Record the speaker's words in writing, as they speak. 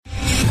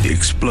The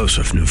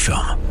explosive new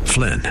film,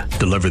 Flynn,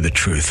 deliver the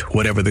truth,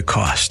 whatever the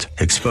cost,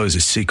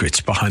 exposes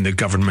secrets behind the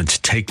government's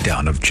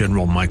takedown of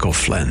General Michael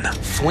Flynn.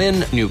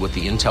 Flynn knew what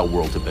the intel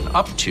world had been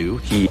up to.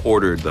 He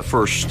ordered the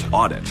first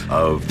audit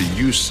of the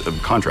use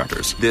of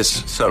contractors.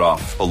 This set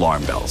off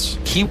alarm bells.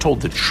 He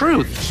told the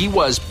truth. He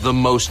was the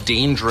most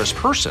dangerous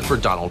person for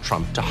Donald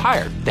Trump to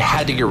hire. They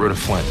had to get rid of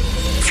Flynn.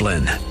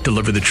 Flynn,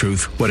 deliver the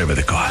truth, whatever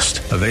the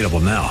cost. Available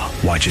now.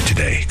 Watch it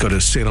today. Go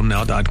to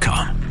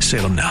salemnow.com.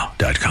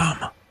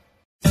 salemnow.com.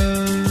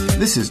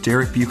 This is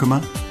Derek Buikema,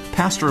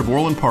 pastor of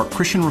Orland Park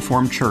Christian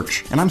Reformed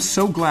Church, and I'm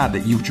so glad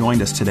that you've joined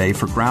us today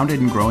for Grounded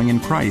and Growing in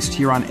Christ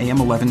here on AM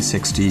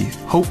 1160,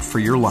 Hope for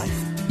Your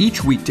Life.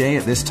 Each weekday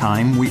at this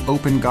time, we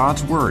open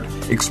God's Word,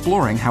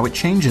 exploring how it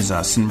changes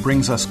us and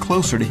brings us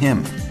closer to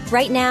Him.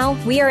 Right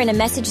now, we are in a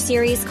message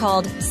series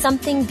called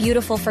Something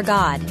Beautiful for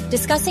God,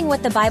 discussing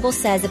what the Bible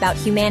says about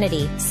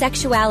humanity,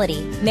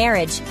 sexuality,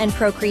 marriage, and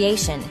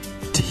procreation.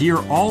 To hear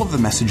all of the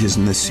messages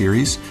in this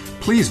series,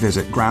 please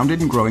visit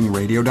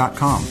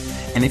groundedandgrowingradio.com.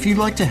 And if you'd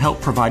like to help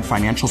provide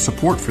financial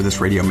support for this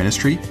radio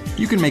ministry,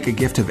 you can make a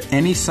gift of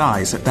any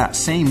size at that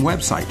same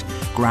website,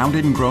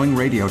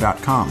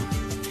 groundedandgrowingradio.com.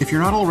 If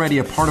you're not already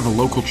a part of a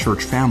local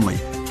church family,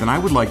 then I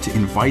would like to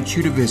invite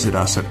you to visit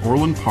us at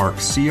Orland Park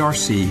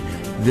CRC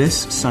this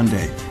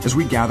Sunday as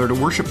we gather to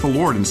worship the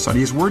Lord and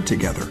study His Word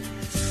together.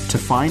 To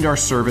find our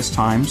service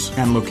times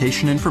and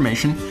location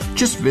information,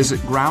 just visit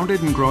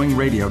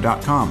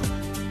groundedandgrowingradio.com.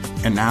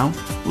 And now,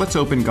 let's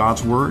open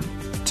God's Word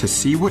to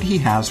see what He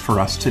has for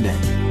us today.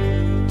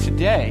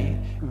 Today,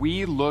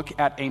 we look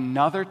at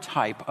another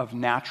type of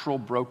natural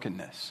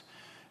brokenness,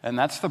 and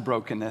that's the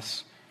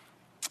brokenness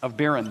of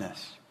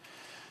barrenness.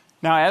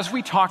 Now, as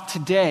we talk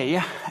today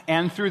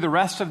and through the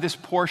rest of this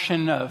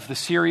portion of the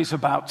series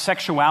about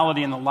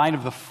sexuality in the light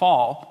of the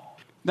fall,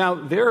 now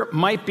there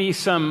might be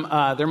some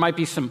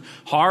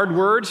hard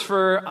words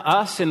for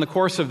us in the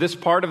course of this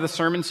part of the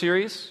sermon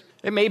series.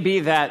 It may be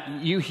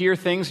that you hear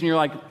things and you're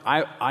like,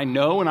 I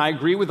know and I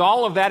agree with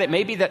all of that. It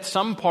may be that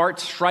some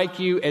parts strike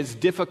you as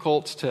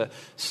difficult to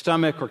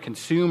stomach or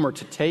consume or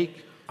to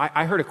take.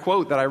 I heard a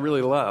quote that I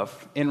really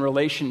love in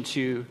relation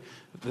to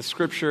the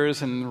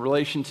scriptures and in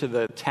relation to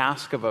the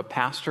task of a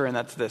pastor, and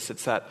that's this.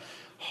 It's that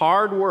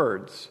hard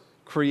words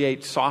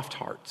create soft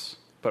hearts,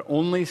 but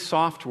only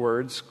soft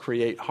words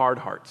create hard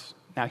hearts.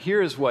 Now,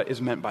 here is what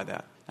is meant by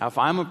that. Now, if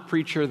I'm a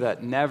preacher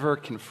that never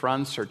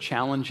confronts or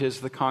challenges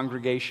the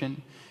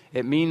congregation,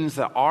 it means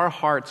that our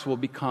hearts will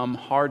become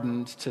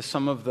hardened to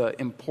some of the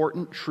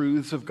important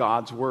truths of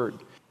God's Word,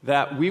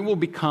 that we will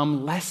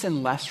become less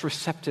and less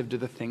receptive to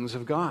the things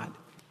of God.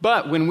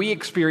 But when we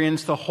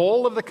experience the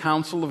whole of the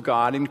counsel of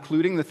God,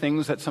 including the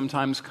things that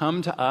sometimes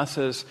come to us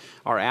as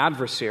our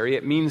adversary,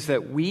 it means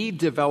that we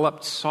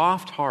develop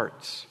soft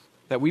hearts,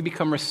 that we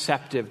become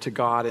receptive to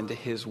God and to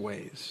His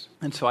ways.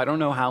 And so I don't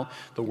know how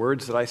the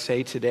words that I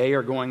say today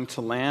are going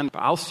to land.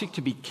 I'll seek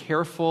to be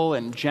careful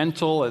and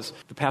gentle, as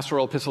the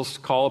pastoral epistles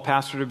call a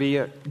pastor to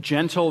be,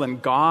 gentle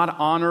and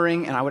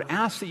God-honoring. And I would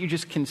ask that you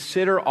just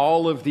consider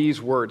all of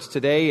these words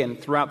today and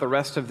throughout the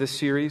rest of this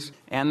series,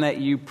 and that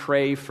you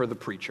pray for the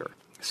preacher.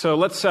 So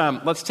let's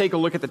take a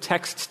look at the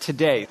text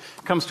today.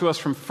 It comes to us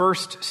from 1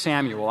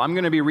 Samuel. I'm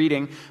going to be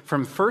reading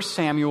from 1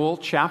 Samuel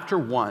chapter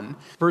 1,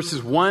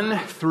 verses 1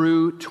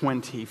 through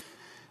 20.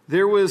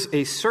 There was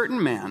a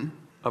certain man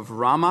of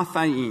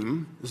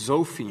Ramathaim,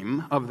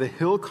 Zophim, of the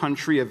hill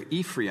country of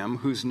Ephraim,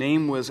 whose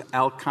name was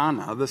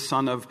Elkanah, the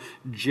son of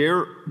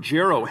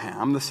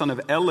Jeroham, the son of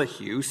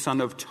Elihu,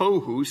 son of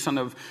Tohu, son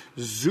of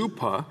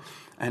Zuppah,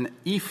 an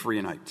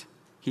Ephraimite.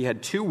 He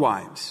had 2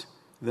 wives.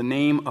 The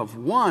name of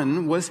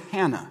one was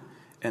Hannah,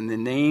 and the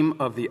name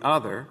of the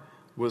other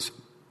was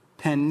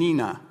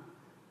Peninnah.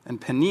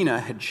 And Peninnah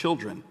had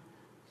children,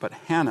 but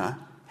Hannah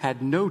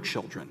had no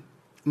children.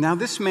 Now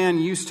this man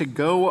used to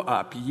go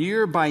up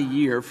year by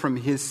year from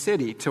his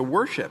city to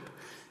worship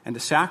and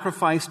to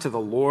sacrifice to the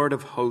Lord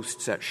of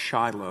hosts at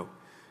Shiloh,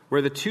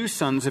 where the 2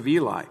 sons of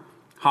Eli,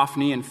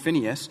 Hophni and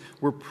Phinehas,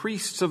 were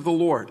priests of the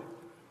Lord.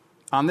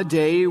 On the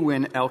day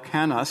when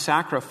Elkanah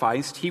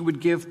sacrificed, he would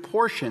give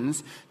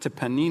portions to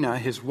Peninnah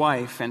his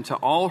wife and to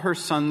all her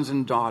sons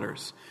and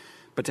daughters.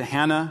 But to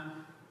Hannah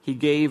he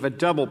gave a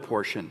double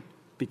portion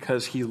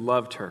because he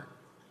loved her,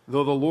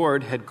 though the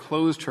Lord had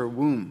closed her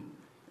womb.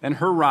 And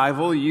her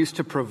rival used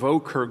to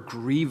provoke her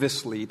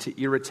grievously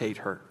to irritate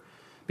her,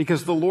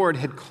 because the Lord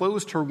had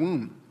closed her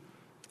womb.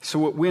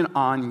 So it went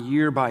on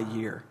year by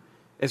year.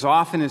 As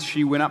often as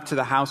she went up to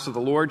the house of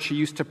the Lord, she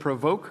used to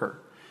provoke her.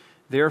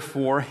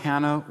 Therefore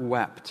Hannah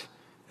wept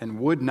and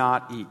would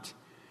not eat.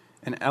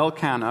 And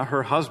Elkanah,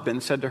 her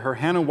husband, said to her,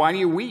 Hannah, why do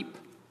you weep?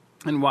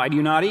 And why do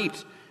you not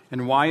eat?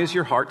 And why is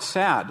your heart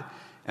sad?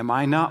 Am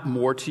I not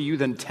more to you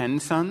than 10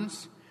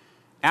 sons?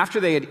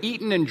 After they had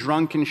eaten and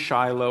drunk in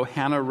Shiloh,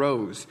 Hannah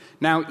rose.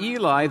 Now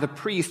Eli, the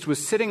priest,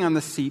 was sitting on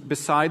the seat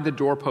beside the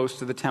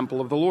doorpost of the temple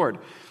of the Lord.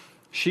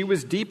 She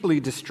was deeply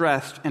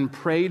distressed and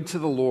prayed to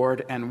the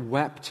Lord and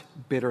wept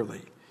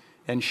bitterly.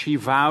 And she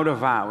vowed a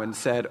vow and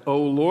said, O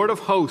Lord of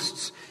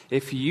hosts,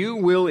 if you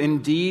will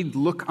indeed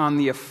look on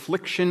the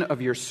affliction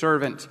of your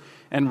servant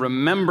and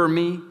remember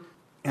me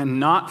and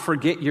not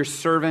forget your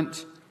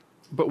servant,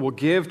 but will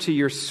give to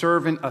your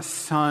servant a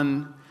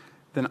son,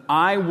 then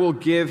I will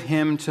give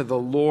him to the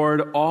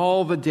Lord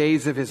all the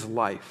days of his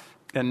life,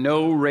 and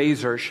no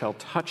razor shall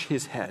touch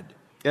his head.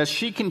 As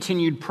she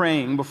continued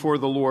praying before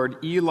the Lord,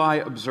 Eli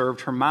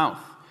observed her mouth.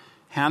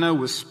 Hannah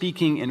was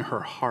speaking in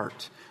her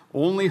heart.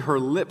 Only her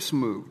lips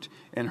moved,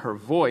 and her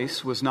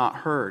voice was not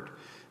heard.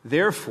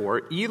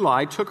 Therefore,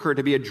 Eli took her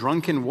to be a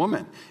drunken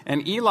woman.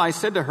 And Eli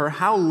said to her,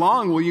 How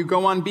long will you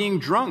go on being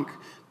drunk?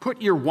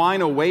 Put your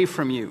wine away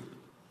from you.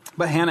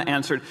 But Hannah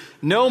answered,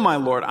 No, my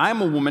Lord, I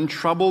am a woman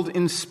troubled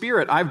in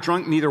spirit. I've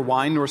drunk neither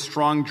wine nor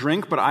strong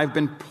drink, but I've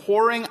been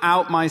pouring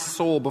out my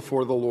soul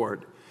before the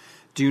Lord.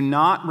 Do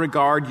not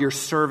regard your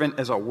servant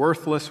as a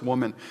worthless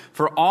woman,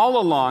 for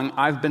all along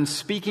I've been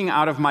speaking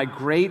out of my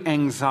great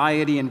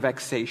anxiety and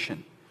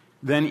vexation.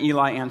 Then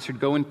Eli answered,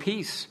 Go in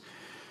peace.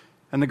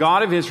 And the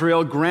God of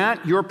Israel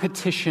grant your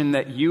petition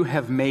that you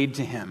have made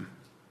to him.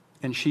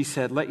 And she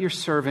said, Let your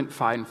servant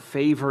find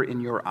favor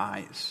in your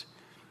eyes.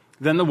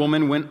 Then the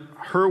woman went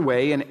her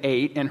way and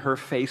ate, and her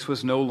face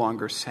was no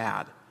longer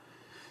sad.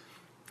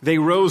 They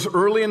rose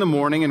early in the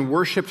morning and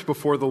worshipped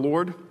before the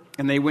Lord,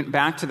 and they went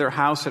back to their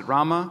house at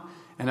Ramah.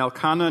 And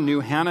Elkanah knew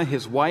Hannah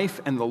his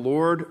wife, and the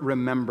Lord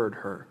remembered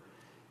her.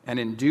 And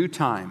in due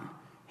time,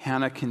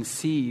 Hannah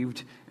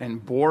conceived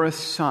and bore a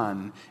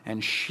son,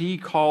 and she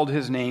called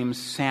his name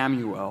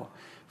Samuel,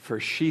 for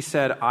she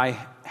said, I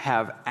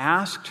have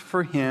asked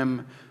for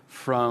him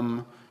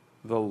from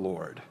the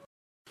Lord.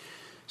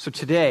 So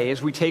today,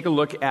 as we take a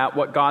look at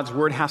what God's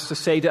word has to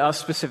say to us,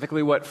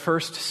 specifically what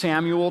 1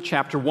 Samuel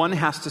chapter 1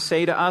 has to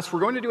say to us, we're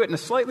going to do it in a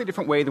slightly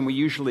different way than we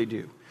usually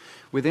do.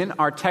 Within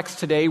our text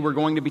today, we're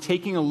going to be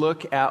taking a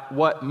look at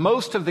what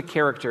most of the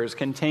characters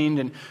contained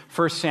in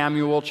 1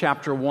 Samuel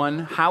chapter 1,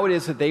 how it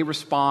is that they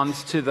respond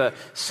to the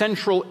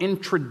central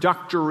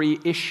introductory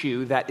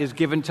issue that is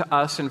given to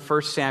us in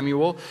 1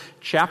 Samuel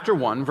chapter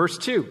 1, verse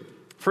 2.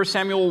 1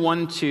 Samuel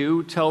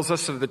 1:2 tells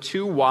us of the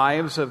two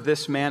wives of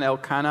this man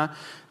Elkanah,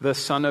 the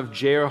son of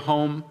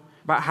Jeroham,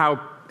 about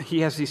how he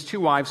has these two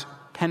wives,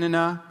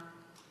 Peninnah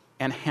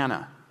and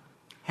Hannah.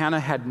 Hannah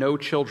had no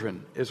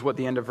children, is what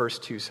the end of verse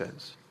 2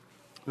 says.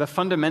 The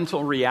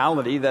fundamental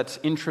reality that's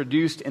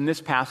introduced in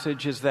this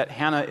passage is that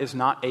Hannah is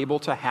not able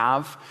to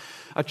have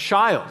a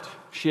child.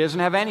 She doesn't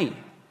have any.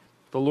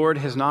 The Lord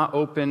has not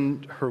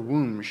opened her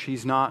womb.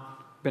 She's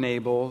not been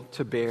able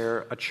to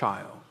bear a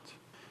child.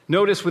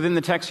 Notice within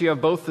the text you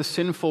have both the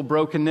sinful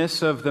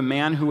brokenness of the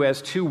man who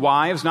has two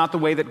wives, not the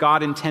way that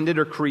God intended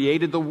or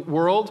created the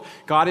world.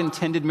 God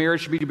intended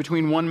marriage to be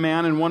between one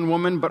man and one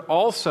woman, but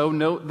also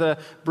note the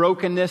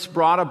brokenness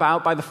brought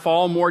about by the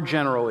fall more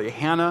generally.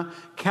 Hannah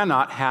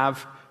cannot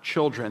have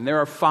children. There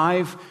are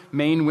 5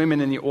 main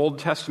women in the Old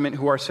Testament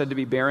who are said to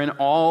be barren,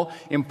 all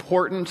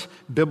important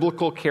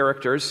biblical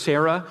characters: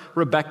 Sarah,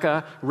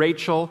 Rebecca,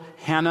 Rachel,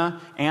 Hannah,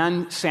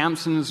 and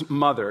Samson's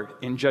mother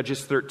in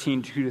Judges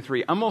 13,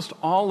 2-3. Almost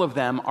all of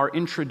them are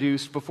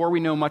introduced before we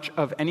know much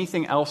of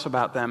anything else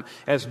about them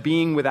as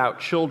being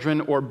without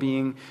children or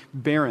being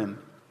barren.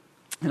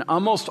 And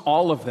almost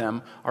all of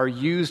them are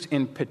used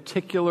in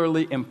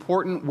particularly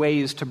important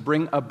ways to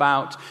bring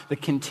about the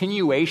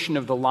continuation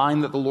of the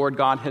line that the Lord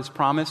God has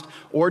promised,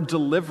 or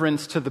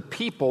deliverance to the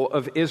people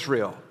of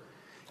Israel.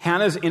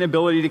 Hannah's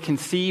inability to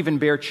conceive and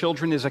bear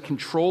children is a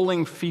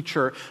controlling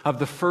feature of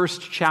the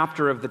first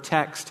chapter of the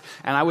text,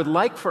 and I would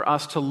like for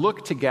us to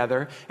look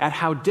together at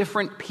how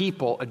different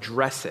people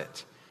address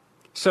it.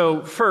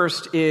 So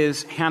first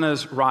is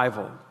Hannah's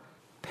rival,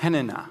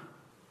 Peninnah.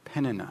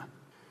 Peninnah.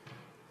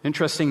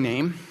 Interesting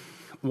name,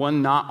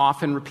 one not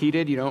often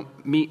repeated. You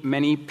don't meet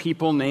many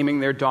people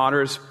naming their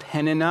daughters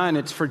Peninnah, and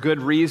it's for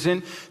good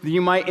reason. You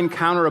might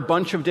encounter a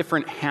bunch of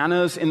different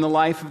Hannahs in the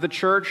life of the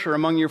church, or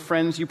among your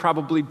friends you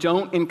probably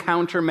don't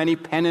encounter many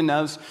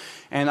Peninnahs,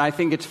 and I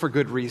think it's for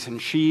good reason.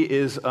 She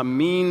is a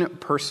mean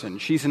person.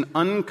 She's an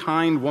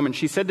unkind woman.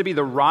 She's said to be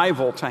the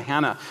rival to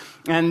Hannah,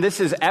 and this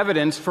is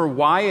evidence for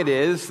why it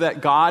is that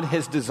God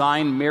has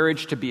designed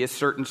marriage to be a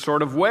certain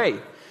sort of way.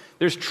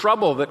 There's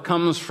trouble that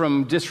comes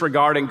from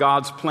disregarding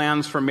God's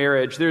plans for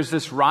marriage. There's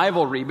this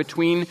rivalry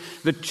between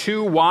the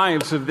two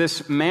wives of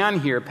this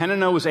man here.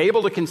 Peninnah was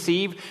able to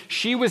conceive.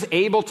 She was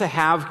able to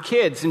have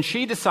kids. And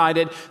she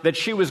decided that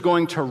she was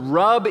going to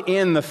rub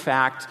in the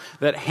fact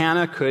that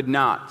Hannah could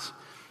not.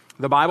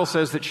 The Bible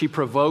says that she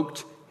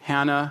provoked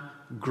Hannah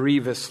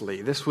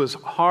grievously. This was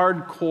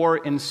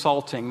hardcore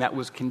insulting that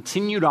was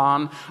continued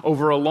on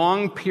over a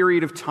long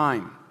period of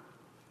time.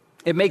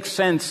 It makes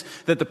sense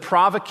that the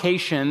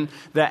provocation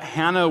that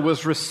Hannah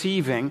was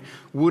receiving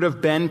would have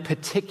been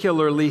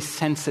particularly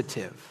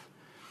sensitive.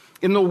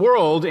 In the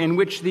world in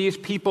which these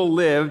people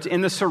lived, in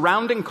the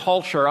surrounding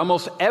culture,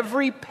 almost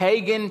every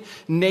pagan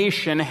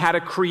nation had a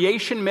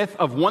creation myth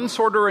of one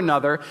sort or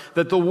another,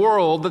 that the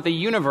world, that the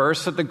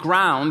universe, that the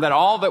ground, that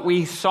all that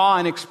we saw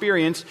and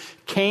experienced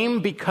came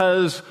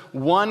because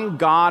one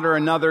god or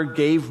another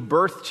gave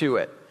birth to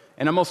it.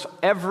 In almost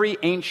every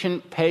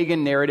ancient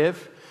pagan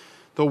narrative,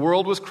 the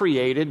world was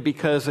created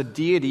because a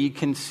deity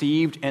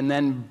conceived and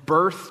then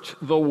birthed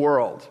the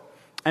world.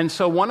 And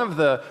so one of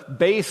the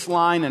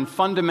baseline and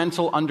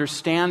fundamental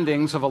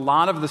understandings of a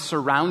lot of the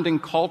surrounding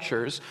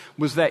cultures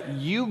was that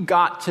you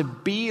got to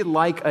be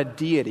like a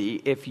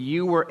deity if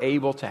you were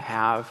able to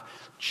have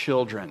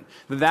children.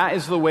 That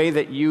is the way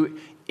that you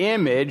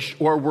imaged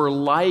or were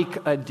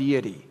like a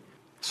deity.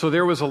 So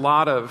there was a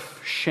lot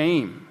of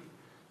shame.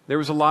 There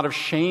was a lot of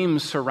shame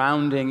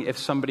surrounding if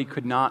somebody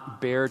could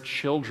not bear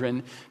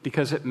children,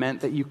 because it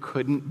meant that you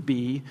couldn't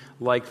be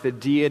like the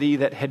deity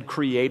that had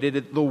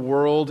created the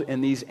world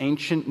in these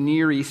ancient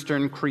Near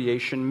Eastern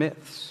creation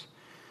myths.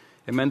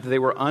 It meant that they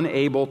were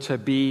unable to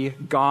be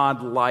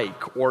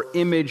God-like or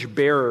image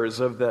bearers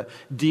of the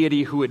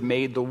deity who had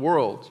made the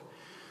world.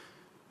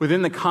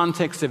 Within the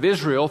context of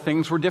Israel,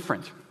 things were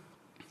different.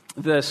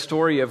 The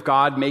story of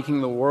God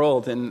making the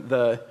world in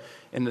the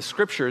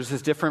Scriptures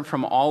is different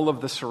from all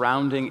of the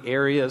surrounding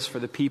areas for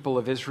the people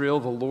of Israel.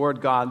 The Lord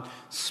God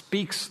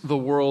speaks the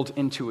world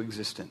into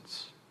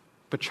existence.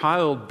 But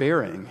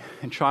childbearing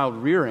and child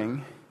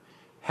rearing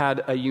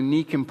had a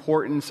unique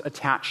importance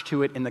attached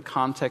to it in the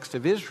context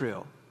of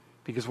Israel.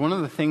 Because one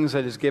of the things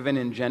that is given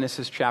in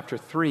Genesis chapter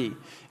 3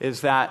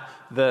 is that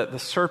the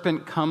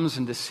serpent comes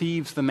and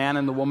deceives the man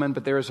and the woman,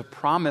 but there is a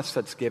promise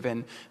that's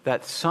given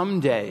that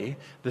someday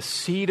the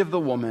seed of the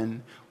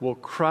woman will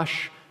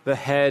crush the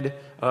head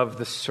of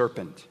the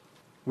serpent.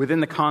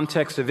 Within the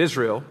context of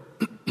Israel,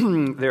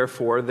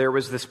 therefore, there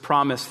was this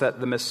promise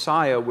that the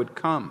Messiah would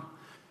come.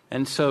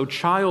 And so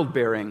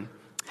childbearing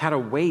had a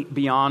weight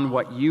beyond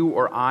what you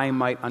or I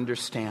might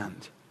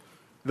understand.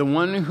 The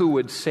one who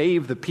would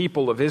save the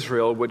people of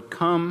Israel would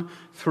come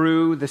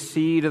through the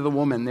seed of the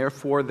woman.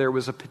 Therefore, there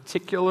was a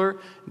particular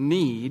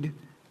need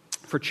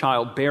for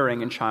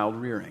childbearing and child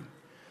rearing.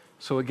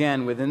 So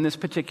again, within this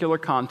particular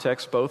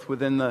context, both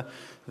within the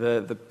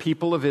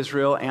people of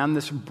Israel and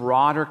this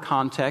broader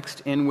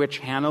context in which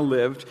Hannah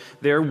lived,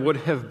 there would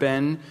have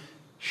been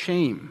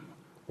shame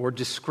or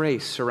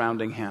disgrace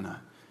surrounding Hannah,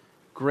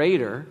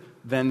 greater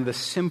than the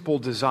simple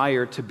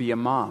desire to be a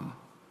mom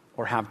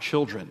or have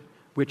children,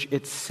 which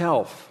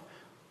itself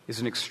is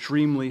an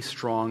extremely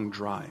strong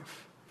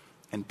drive.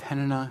 And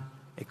Peninnah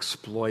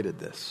exploited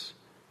this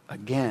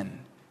again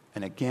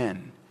and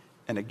again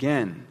and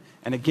again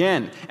and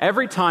again.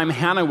 Every time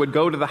Hannah would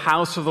go to the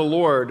house of the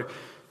Lord,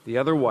 the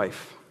other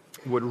wife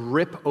would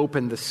rip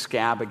open the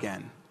scab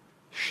again.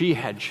 She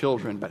had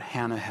children, but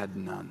Hannah had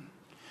none.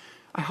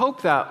 I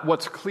hope that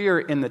what's clear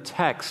in the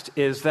text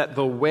is that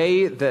the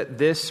way that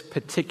this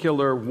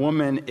particular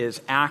woman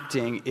is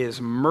acting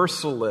is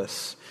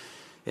merciless,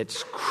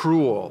 it's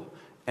cruel,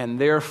 and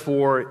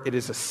therefore it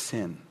is a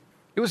sin.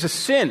 It was a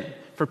sin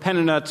for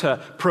Peninnah to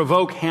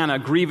provoke Hannah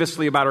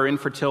grievously about her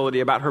infertility,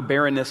 about her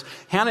barrenness.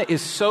 Hannah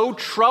is so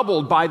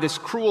troubled by this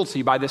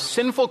cruelty, by this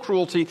sinful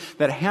cruelty,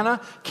 that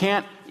Hannah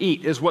can't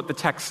eat, is what the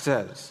text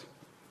says.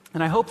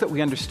 And I hope that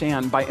we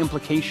understand by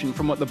implication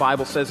from what the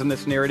Bible says in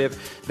this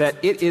narrative that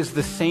it is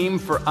the same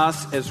for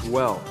us as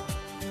well.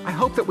 I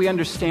hope that we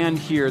understand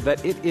here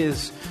that it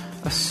is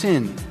a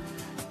sin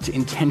to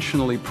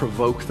intentionally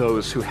provoke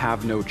those who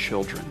have no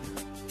children.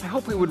 I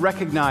hope we would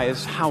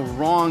recognize how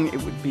wrong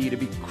it would be to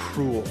be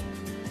cruel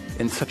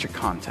in such a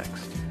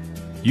context.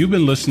 You've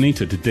been listening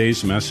to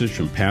today's message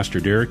from Pastor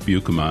Derek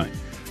Buikema.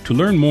 To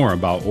learn more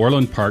about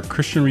Orland Park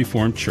Christian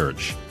Reformed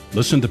Church,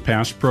 listen to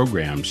past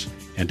programs,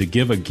 and to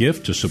give a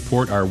gift to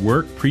support our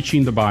work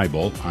preaching the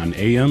Bible on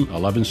AM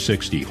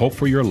 1160 Hope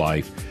for Your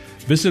Life,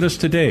 visit us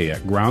today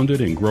at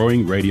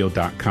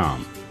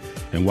groundedandgrowingradio.com.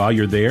 And while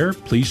you're there,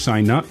 please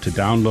sign up to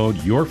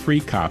download your free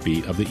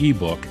copy of the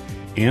ebook,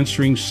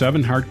 Answering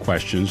 7 Hard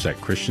Questions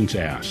That Christians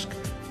Ask.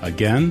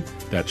 Again,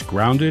 that's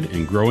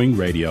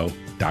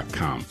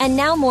groundedandgrowingradio.com. And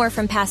now more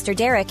from Pastor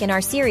Derek in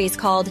our series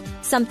called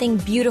Something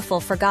Beautiful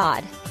for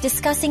God,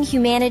 discussing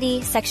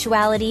humanity,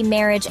 sexuality,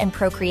 marriage, and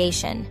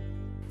procreation.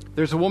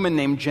 There's a woman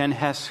named Jen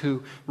Hess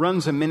who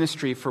runs a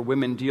ministry for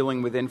women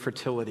dealing with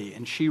infertility,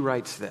 and she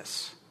writes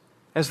this.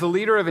 As the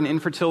leader of an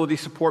infertility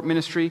support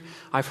ministry,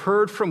 I've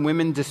heard from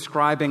women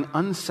describing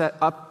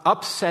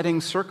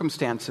upsetting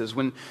circumstances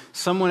when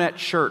someone at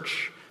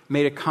church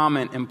made a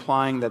comment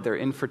implying that their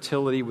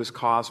infertility was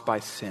caused by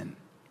sin.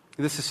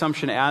 This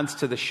assumption adds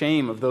to the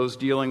shame of those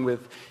dealing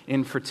with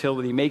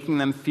infertility, making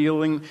them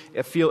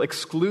feel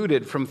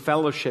excluded from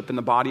fellowship in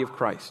the body of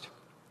Christ.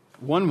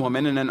 One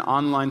woman in an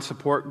online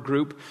support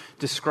group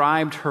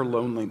described her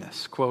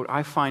loneliness. Quote,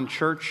 I find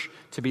church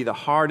to be the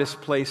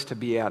hardest place to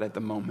be at the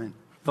moment.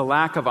 The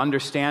lack of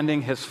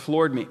understanding has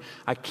floored me.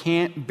 I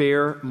can't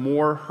bear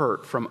more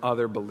hurt from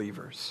other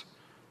believers.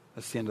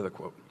 That's the end of the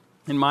quote.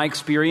 In my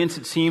experience,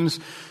 it seems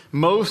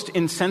most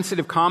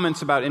insensitive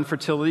comments about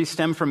infertility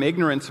stem from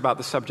ignorance about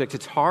the subject.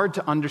 It's hard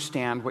to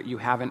understand what you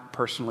haven't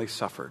personally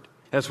suffered.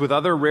 As with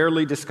other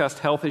rarely discussed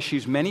health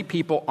issues, many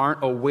people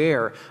aren't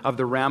aware of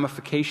the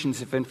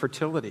ramifications of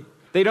infertility.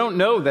 They don't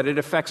know that it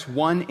affects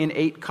 1 in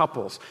 8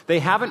 couples. They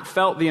haven't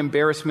felt the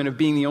embarrassment of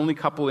being the only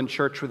couple in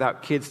church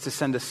without kids to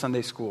send to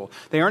Sunday school.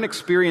 They aren't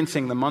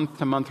experiencing the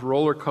month-to-month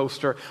roller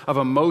coaster of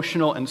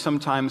emotional and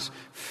sometimes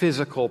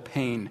physical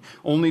pain,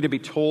 only to be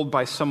told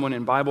by someone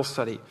in Bible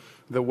study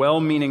the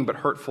well-meaning but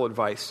hurtful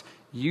advice,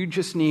 you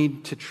just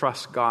need to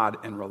trust God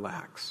and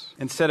relax.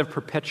 Instead of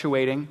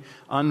perpetuating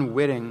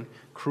unwitting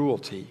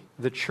cruelty,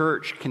 the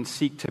church can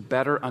seek to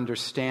better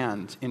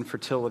understand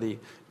infertility,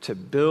 to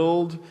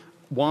build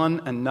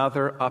one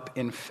another up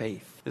in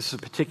faith. This is a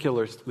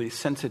particularly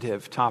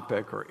sensitive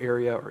topic or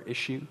area or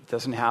issue. It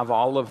doesn't have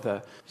all of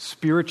the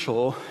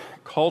spiritual,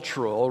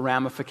 cultural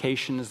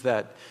ramifications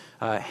that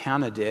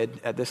Hannah did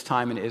at this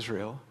time in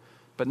Israel.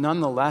 But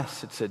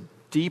nonetheless, it's a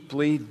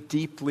deeply,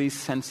 deeply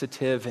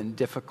sensitive and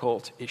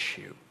difficult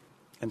issue.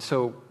 And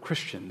so,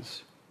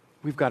 Christians,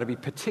 we've got to be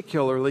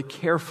particularly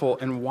careful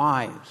and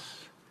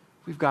wise.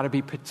 We've got to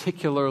be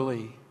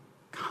particularly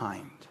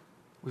kind.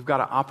 We've got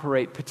to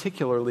operate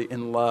particularly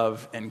in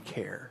love and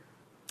care.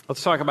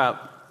 Let's talk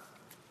about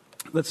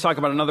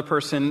another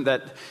person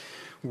that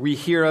we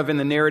hear of in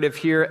the narrative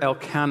here,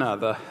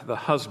 Elkanah, the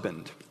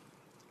husband.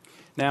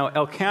 Now,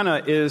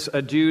 Elkanah is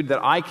a dude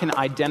that I can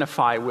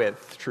identify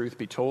with, truth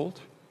be told.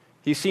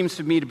 He seems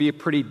to me to be a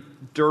pretty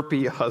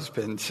derpy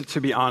husband, to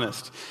be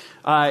honest.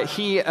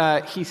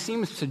 He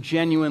seems to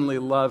genuinely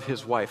love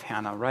his wife,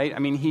 Hannah, right? I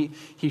mean,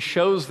 he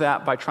shows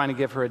that by trying to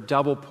give her a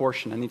double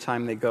portion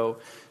anytime they go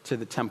to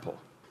the temple.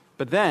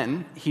 But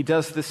then he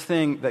does this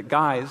thing that,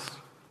 guys,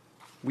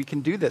 we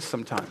can do this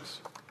sometimes.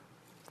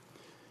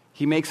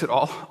 He makes it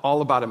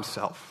all about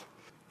himself.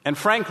 And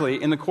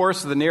frankly, in the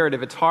course of the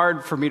narrative, it's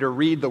hard for me to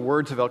read the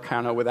words of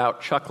Elkanah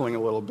without chuckling a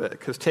little bit,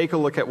 because take a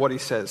look at what he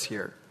says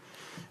here.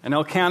 And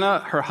Elkanah,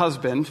 her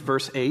husband,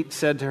 verse 8,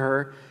 said to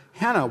her,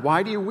 Hannah,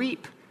 why do you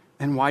weep?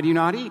 And why do you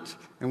not eat?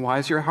 And why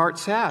is your heart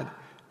sad?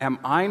 Am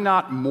I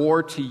not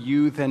more to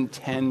you than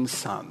 10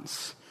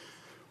 sons?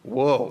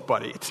 Whoa,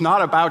 buddy, it's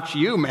not about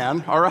you,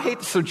 man, all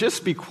right? So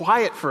just be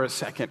quiet for a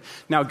second.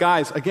 Now,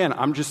 guys, again,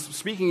 I'm just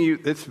speaking to you.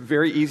 It's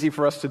very easy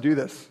for us to do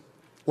this.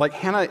 Like,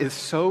 Hannah is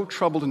so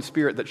troubled in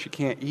spirit that she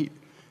can't eat.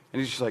 And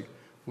he's just like,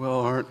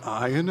 well, aren't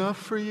I enough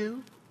for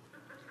you?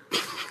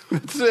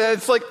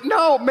 It's like,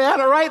 no,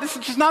 man, all right? This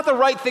is just not the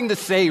right thing to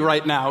say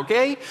right now,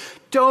 okay?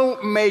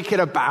 Don't make it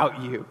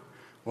about you.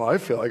 Well, I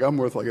feel like I'm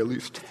worth like at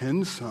least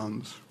 10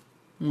 sons.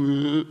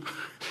 No,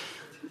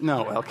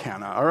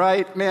 Elkanah, all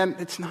right? Man,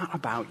 it's not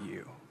about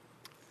you.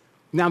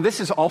 Now, this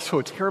is also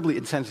a terribly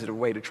insensitive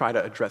way to try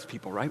to address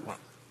people, right? Well,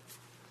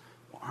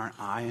 aren't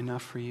I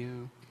enough for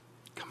you?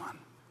 Come on.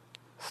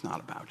 It's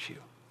not about you.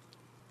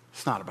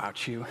 It's not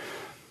about you.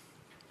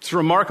 It's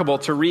remarkable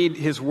to read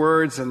his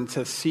words and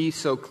to see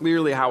so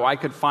clearly how I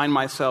could find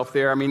myself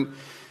there. I mean,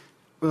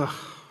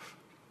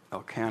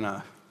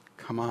 Elkanah,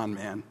 come on,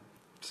 man.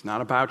 It's not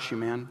about you,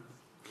 man.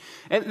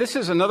 And this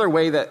is another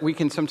way that we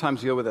can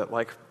sometimes deal with it,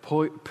 like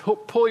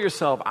pull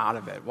yourself out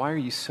of it. Why are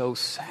you so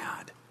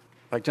sad?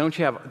 Like, don't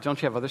you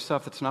have other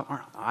stuff that's not,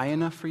 aren't I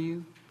enough for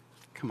you?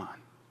 Come on.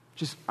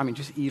 Just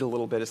eat a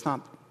little bit. It's not,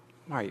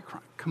 why are you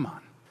crying? Come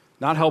on.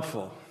 Not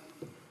helpful.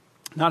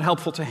 Not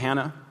helpful to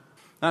Hannah.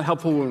 Not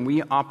helpful when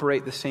we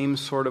operate the same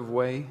sort of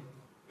way.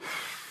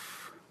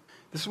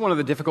 This is one of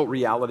the difficult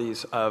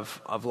realities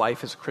of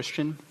life as a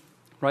Christian,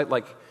 right?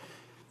 Like,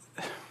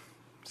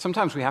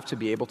 sometimes we have to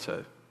be able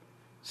to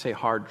say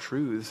hard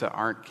truths that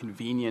aren't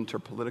convenient or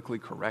politically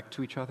correct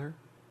to each other.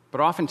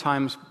 But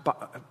oftentimes,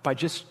 by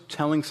just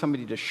telling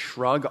somebody to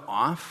shrug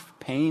off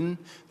pain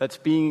that's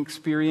being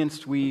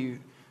experienced, we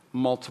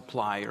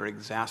multiply or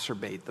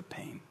exacerbate the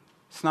pain.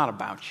 It's not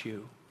about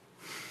you.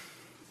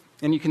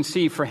 And you can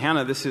see for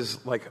Hannah, this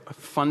is like a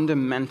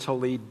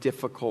fundamentally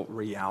difficult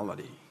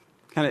reality.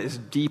 Hannah is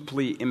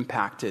deeply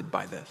impacted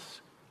by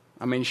this.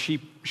 I mean, she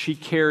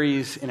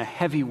carries in a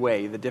heavy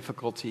way the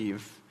difficulty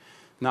of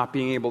not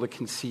being able to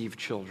conceive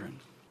children.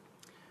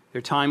 There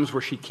are times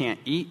where she can't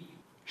eat.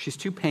 She's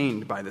too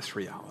pained by this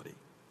reality.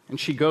 And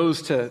she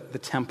goes to the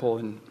temple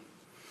and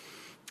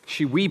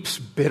she weeps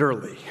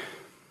bitterly.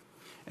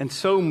 And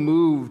so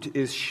moved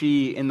is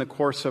she in the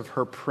course of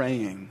her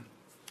praying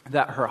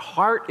that her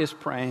heart is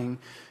praying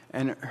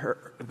and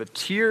the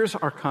tears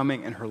are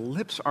coming and her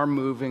lips are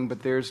moving,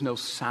 but there's no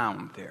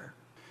sound there.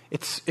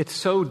 It's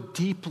so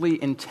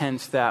deeply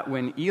intense that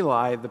when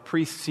Eli, the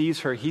priest,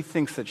 sees her, he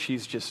thinks that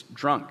she's just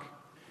drunk.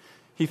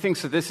 He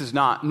thinks that this is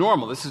not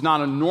normal. This is not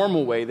a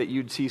normal way that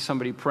you'd see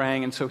somebody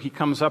praying, and so he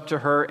comes up to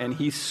her and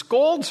he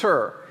scolds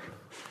her.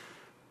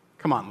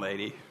 Come on,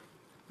 lady.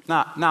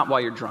 Not while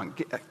you're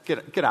drunk.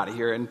 Get out of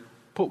here and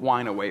put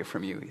wine away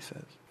from you, he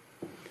says.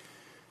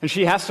 And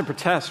she has to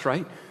protest,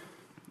 right?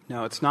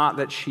 No, it's not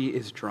that she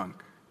is drunk.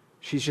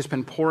 She's just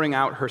been pouring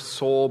out her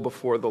soul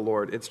before the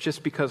Lord. It's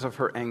just because of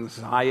her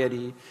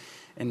anxiety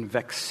and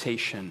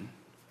vexation.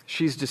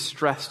 She's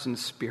distressed in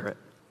spirit.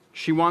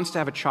 She wants to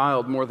have a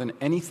child more than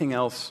anything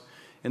else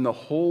in the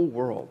whole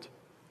world.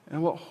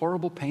 And what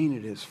horrible pain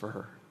it is for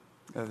her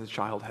that the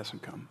child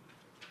hasn't come.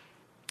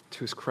 To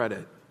his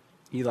credit,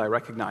 Eli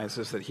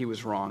recognizes that he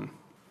was wrong.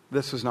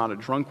 This was not a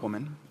drunk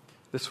woman.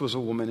 This was a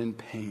woman in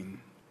pain.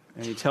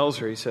 And he tells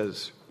her, he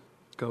says,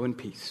 go in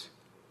peace.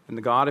 And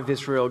the God of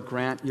Israel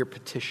grant your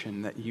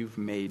petition that you've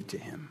made to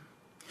him.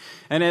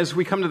 And as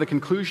we come to the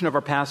conclusion of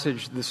our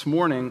passage this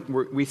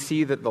morning, we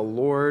see that the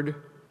Lord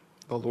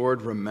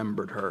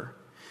remembered her.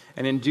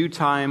 And in due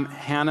time,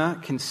 Hannah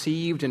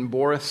conceived and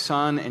bore a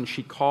son, and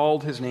she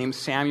called his name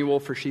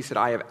Samuel, for she said,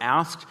 I have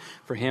asked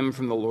for him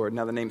from the Lord.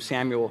 Now, the name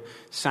Samuel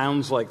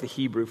sounds like the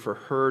Hebrew for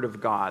heard of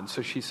God.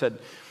 So she said,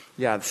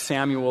 yeah,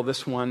 Samuel,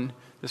 this one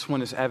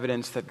is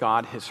evidence that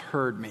God has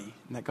heard me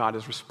and that God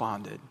has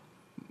responded.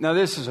 Now,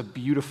 this is a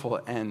beautiful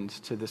end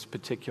to this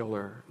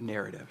particular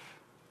narrative.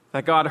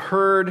 That God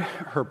heard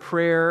her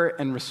prayer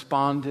and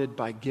responded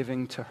by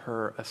giving to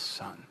her a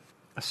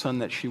son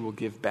that she will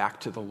give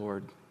back to the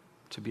Lord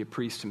to be a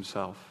priest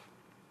himself,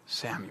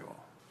 Samuel.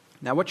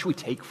 Now, what should we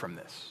take from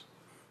this?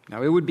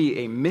 Now, it would be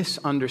a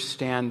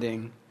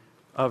misunderstanding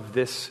of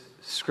this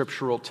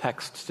scriptural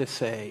text to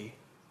say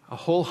a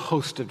whole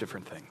host of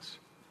different things.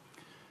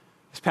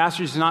 This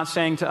passage is not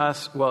saying to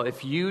us, well,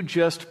 if you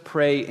just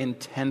pray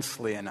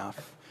intensely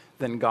enough,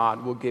 then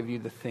God will give you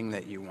the thing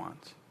that you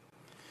want.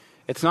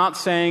 It's not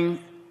saying,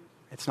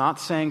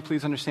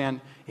 please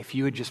understand, if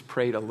you had just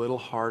prayed a little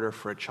harder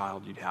for a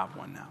child, you'd have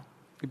one now.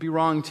 It'd be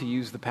wrong to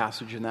use the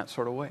passage in that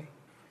sort of way.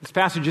 This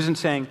passage isn't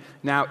saying,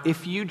 now,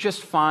 if you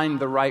just find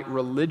the right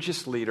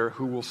religious leader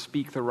who will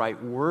speak the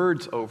right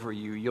words over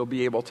you, you'll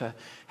be able to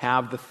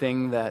have the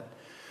thing that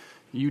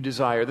you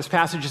desire. This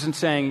passage isn't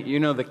saying,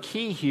 the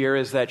key here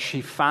is that she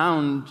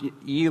found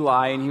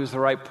Eli and he was the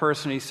right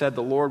person. He said,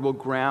 the Lord will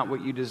grant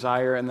what you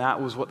desire, and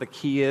that was what the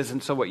key is.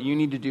 And so what you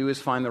need to do is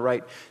find the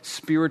right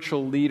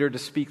spiritual leader to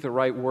speak the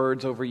right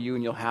words over you,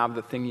 and you'll have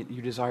the thing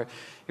you desire.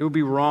 It would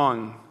be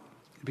wrong.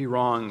 It'd be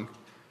wrong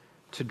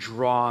to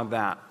draw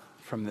that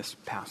from this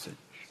passage.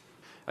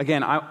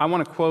 Again, I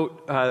want to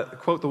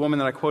quote the woman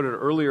that I quoted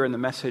earlier in the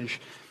message,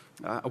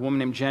 a woman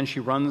named Jen. She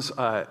runs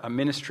a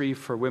ministry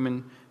for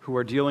women who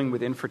are dealing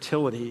with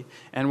infertility.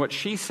 And what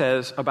she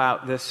says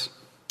about this,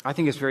 I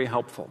think, is very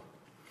helpful.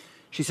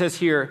 She says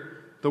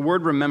here, the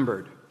word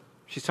remembered.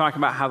 She's talking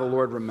about how the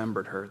Lord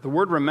remembered her. The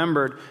word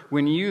remembered,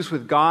 when used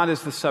with God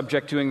as the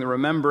subject doing the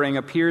remembering,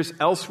 appears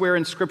elsewhere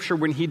in Scripture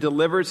when he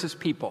delivers his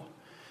people.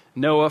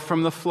 Noah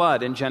from the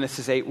flood in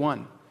Genesis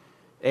 8:1.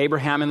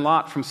 Abraham and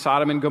Lot from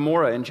Sodom and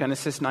Gomorrah in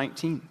Genesis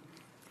 19.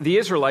 The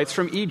Israelites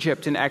from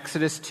Egypt in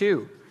Exodus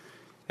 2.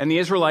 And the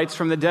Israelites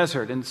from the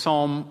desert in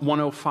Psalm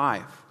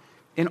 105.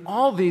 In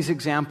all these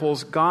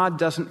examples, God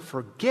doesn't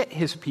forget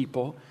his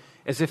people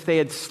as if they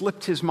had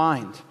slipped his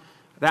mind.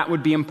 That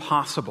would be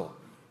impossible.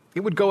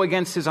 It would go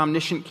against his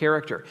omniscient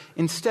character.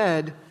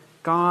 Instead,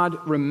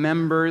 God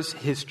remembers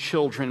his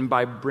children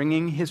by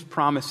bringing his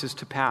promises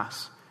to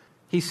pass.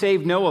 He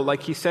saved Noah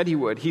like he said he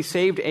would. He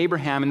saved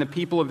Abraham and the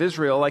people of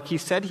Israel like he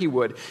said he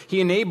would. He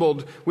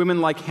enabled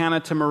women like Hannah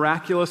to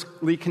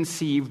miraculously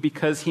conceive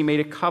because he made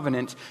a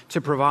covenant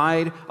to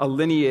provide a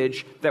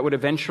lineage that would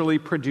eventually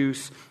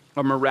produce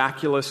a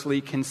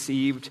miraculously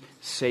conceived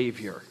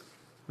Savior.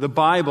 The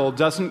Bible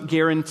doesn't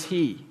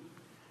guarantee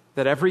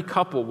that every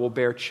couple will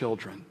bear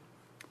children,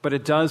 but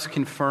it does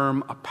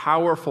confirm a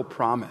powerful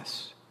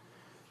promise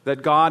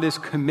that God is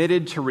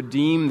committed to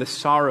redeem the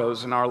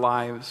sorrows in our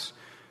lives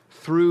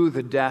through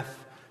the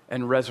death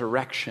and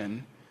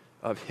resurrection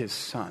of his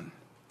Son.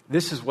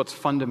 This is what's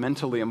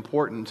fundamentally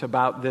important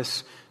about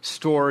this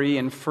story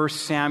in 1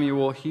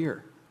 Samuel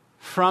here.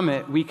 From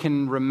it, we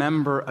can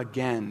remember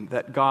again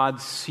that God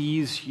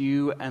sees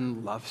you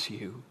and loves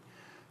you,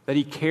 that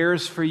he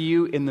cares for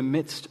you in the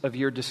midst of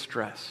your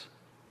distress,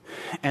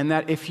 and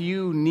that if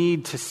you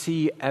need to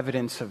see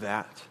evidence of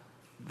that,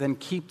 then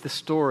keep the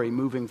story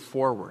moving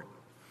forward.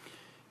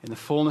 In the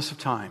fullness of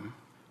time,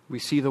 we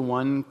see the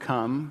one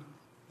come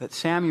that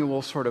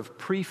Samuel sort of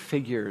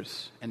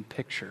prefigures and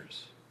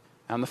pictures.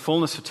 Now, in the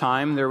fullness of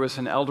time, there was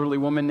an elderly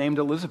woman named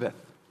Elizabeth.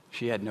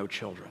 She had no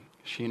children.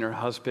 She and her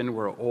husband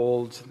were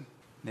old, and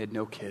they had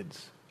no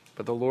kids.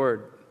 But the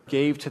Lord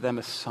gave to them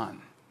a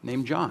son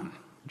named John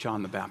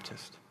the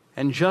Baptist.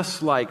 And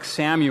just like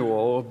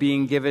Samuel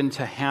being given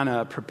to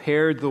Hannah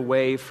prepared the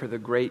way for the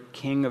great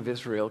king of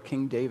Israel,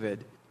 King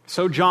David,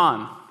 so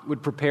John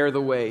would prepare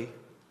the way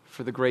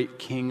for the great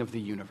king of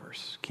the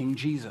universe, King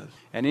Jesus.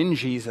 And in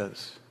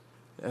Jesus,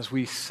 as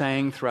we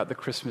sang throughout the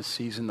Christmas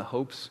season, the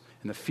hopes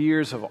and the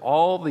fears of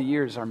all the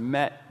years are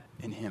met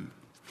in him.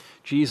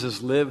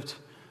 Jesus lived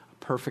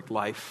a perfect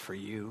life for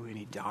you, and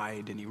he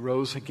died, and he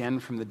rose again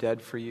from the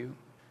dead for you.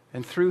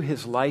 And through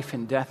his life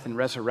and death and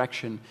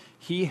resurrection,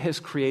 he has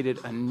created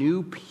a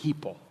new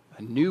people,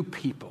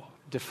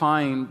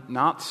 defined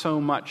not so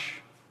much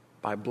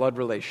by blood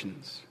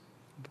relations,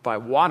 but by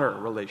water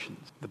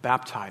relations, the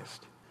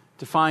baptized,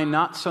 defined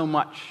not so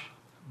much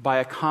by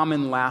a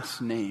common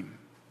last name,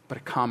 but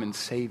a common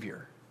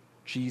Savior,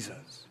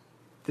 Jesus.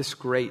 This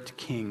great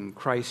King,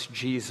 Christ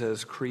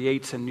Jesus,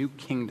 creates a new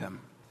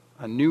kingdom,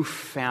 a new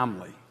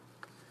family.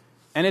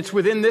 And it's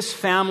within this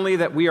family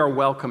that we are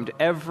welcomed.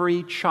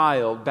 Every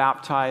child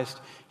baptized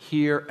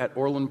here at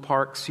Orland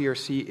Park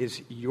CRC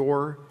is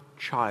your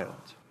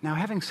child. Now,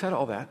 having said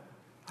all that,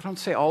 I don't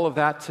say all of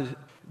that to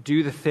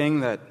do the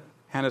thing that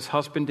Hannah's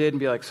husband did and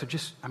be like,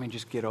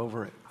 just get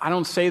over it. I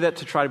don't say that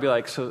to try to be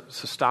like, so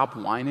stop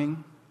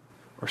whining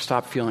or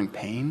stop feeling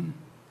pain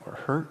or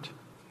hurt.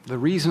 The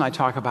reason I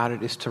talk about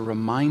it is to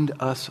remind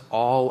us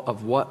all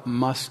of what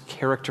must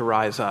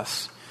characterize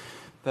us.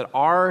 That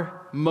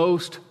our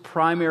most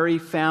primary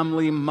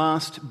family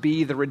must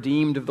be the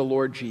redeemed of the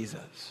Lord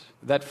Jesus.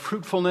 That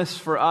fruitfulness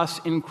for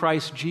us in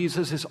Christ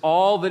Jesus is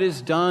all that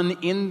is done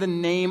in the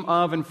name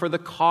of and for the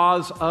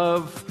cause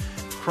of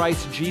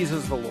Christ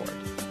Jesus the Lord.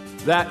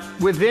 That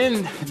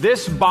within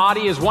this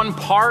body is one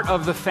part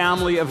of the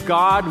family of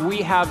God. We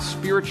have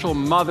spiritual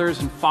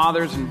mothers and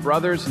fathers and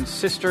brothers and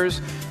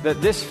sisters.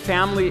 That this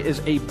family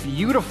is a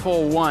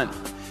beautiful one.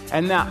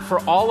 And that for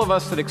all of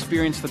us that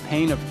experience the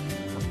pain of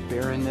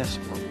barrenness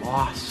or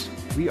loss,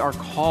 we are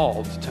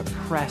called to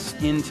press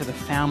into the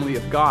family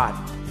of God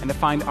and to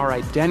find our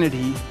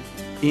identity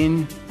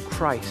in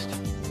Christ.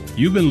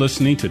 You've been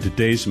listening to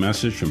today's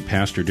message from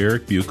Pastor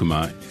Derek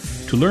Buikema.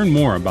 To learn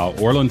more about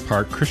Orland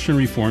Park Christian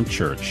Reformed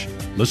Church,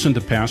 listen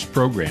to past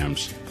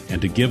programs,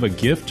 and to give a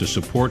gift to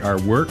support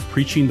our work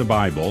preaching the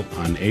Bible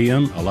on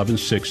AM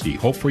 1160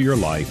 Hope for Your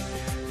Life,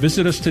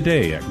 visit us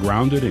today at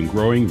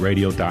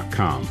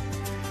groundedandgrowingradio.com.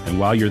 And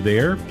while you're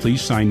there,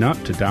 please sign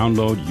up to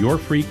download your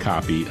free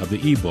copy of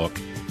the ebook,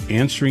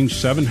 Answering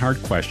 7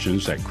 Hard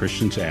Questions That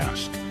Christians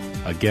Ask.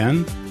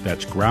 Again,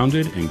 that's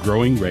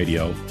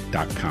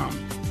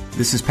groundedandgrowingradio.com.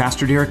 This is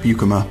Pastor Derek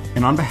Buikema,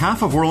 and on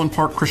behalf of Orland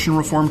Park Christian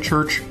Reformed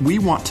Church, we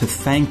want to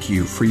thank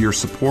you for your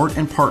support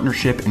and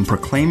partnership in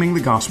proclaiming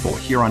the gospel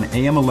here on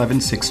AM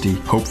 1160,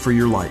 Hope for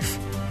Your Life.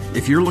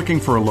 If you're looking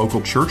for a local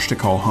church to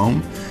call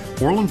home,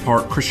 Orland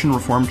Park Christian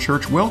Reformed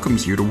Church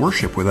welcomes you to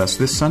worship with us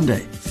this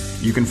Sunday.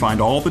 You can find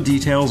all the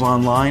details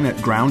online at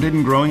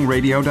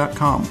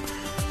groundedandgrowingradio.com.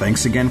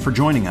 Thanks again for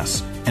joining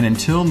us, and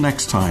until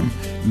next time,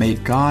 may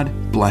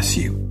God bless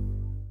you.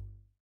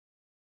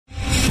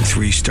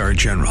 3-star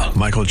General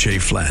Michael J.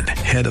 Flynn,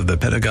 head of the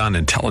Pentagon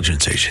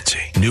Intelligence Agency,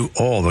 knew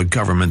all the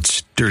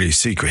government's dirty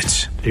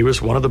secrets. He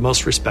was one of the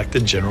most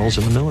respected generals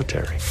in the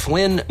military.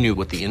 Flynn knew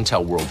what the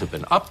intel world had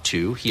been up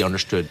to. He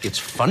understood its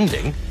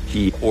funding.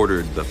 He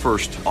ordered the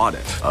first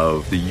audit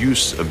of the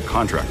use of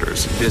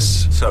contractors.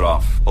 This set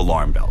off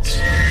alarm bells.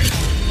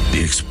 The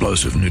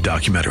explosive new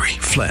documentary,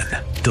 Flynn,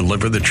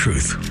 Deliver the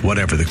Truth,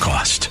 Whatever the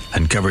Cost,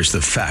 uncovers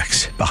the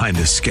facts behind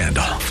this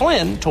scandal.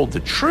 Flynn told the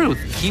truth.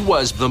 He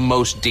was the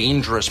most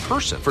dangerous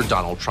person for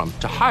Donald Trump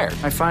to hire.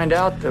 I find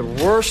out the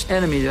worst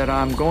enemy that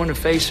I'm going to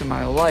face in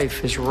my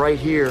life is right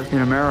here in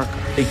America.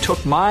 They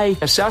took my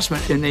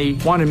assessment and they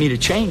wanted me to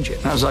change it.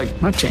 And I was like,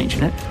 I'm not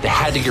changing it. They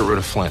had to get rid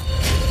of Flynn.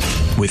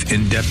 With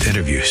in-depth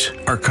interviews,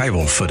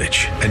 archival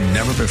footage, and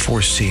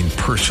never-before-seen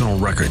personal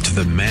records of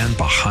the man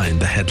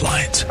behind the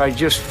headlines. I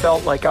just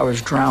felt like I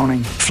was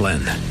drowning. Flynn,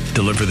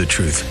 Deliver the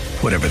Truth,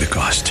 Whatever the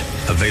Cost.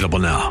 Available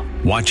now.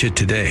 Watch it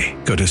today.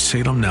 Go to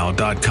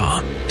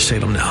salemnow.com.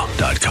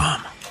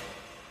 salemnow.com.